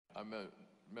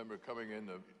remember coming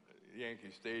into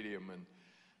Yankee Stadium, and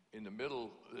in the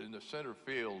middle, in the center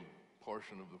field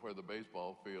portion of where the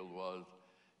baseball field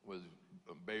was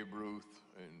Babe Ruth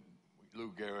and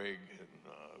Lou Gehrig and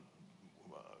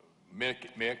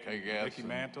Mick, I guess. Mickey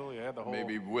Mantle, yeah, the whole.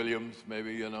 Maybe Williams,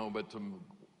 maybe, you know, but some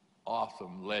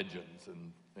awesome legends.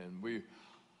 And we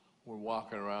were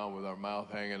walking around with our mouth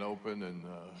hanging open, and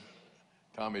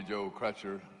Tommy Joe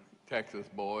Crutcher, Texas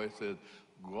boy, said,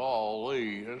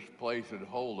 "Golly, this place would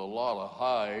hold a lot of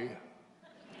hay."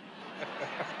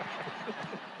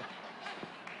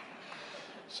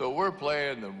 So we're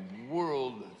playing the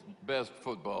world's best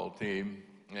football team,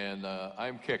 and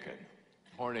I'm kicking.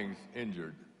 Horning's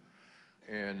injured.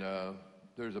 And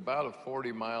there's about a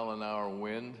 40-mile-an-hour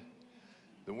wind.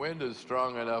 The wind is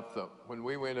strong enough that when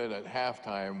we went in at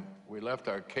halftime, we left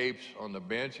our capes on the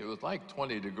bench. It was like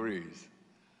 20 degrees.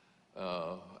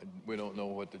 We don't know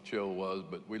what the chill was,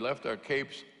 but we left our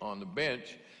capes on the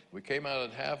bench. We came out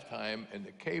at halftime, and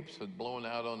the capes had blown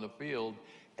out on the field,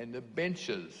 and the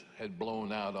benches had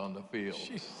blown out on the field.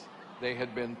 Jeez. They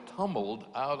had been tumbled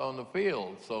out on the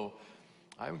field. So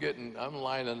I'm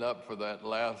lining up for that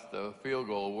last field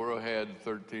goal. We're ahead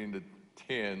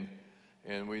 13-10,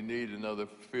 and we need another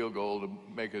field goal to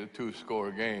make it a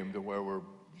two-score game to where we're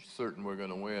certain we're going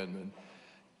to win. And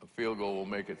a field goal will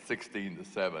make it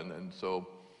 16-7. And so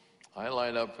I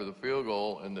line up for the field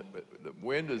goal, and the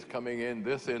wind is coming in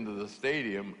this end of the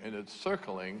stadium, and it's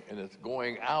circling, and it's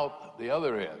going out the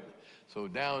other end. So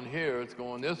down here, it's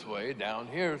going this way. Down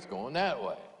here, it's going that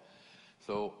way.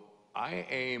 So I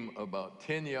aim about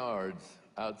 10 yards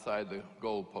outside the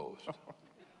goal post.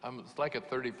 It's like a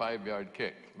 35-yard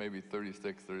kick, maybe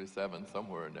 36, 37,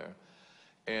 somewhere in there.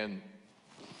 And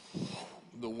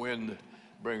the wind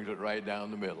brings it right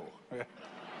down the middle.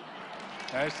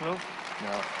 Nice little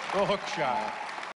Now, hook shot.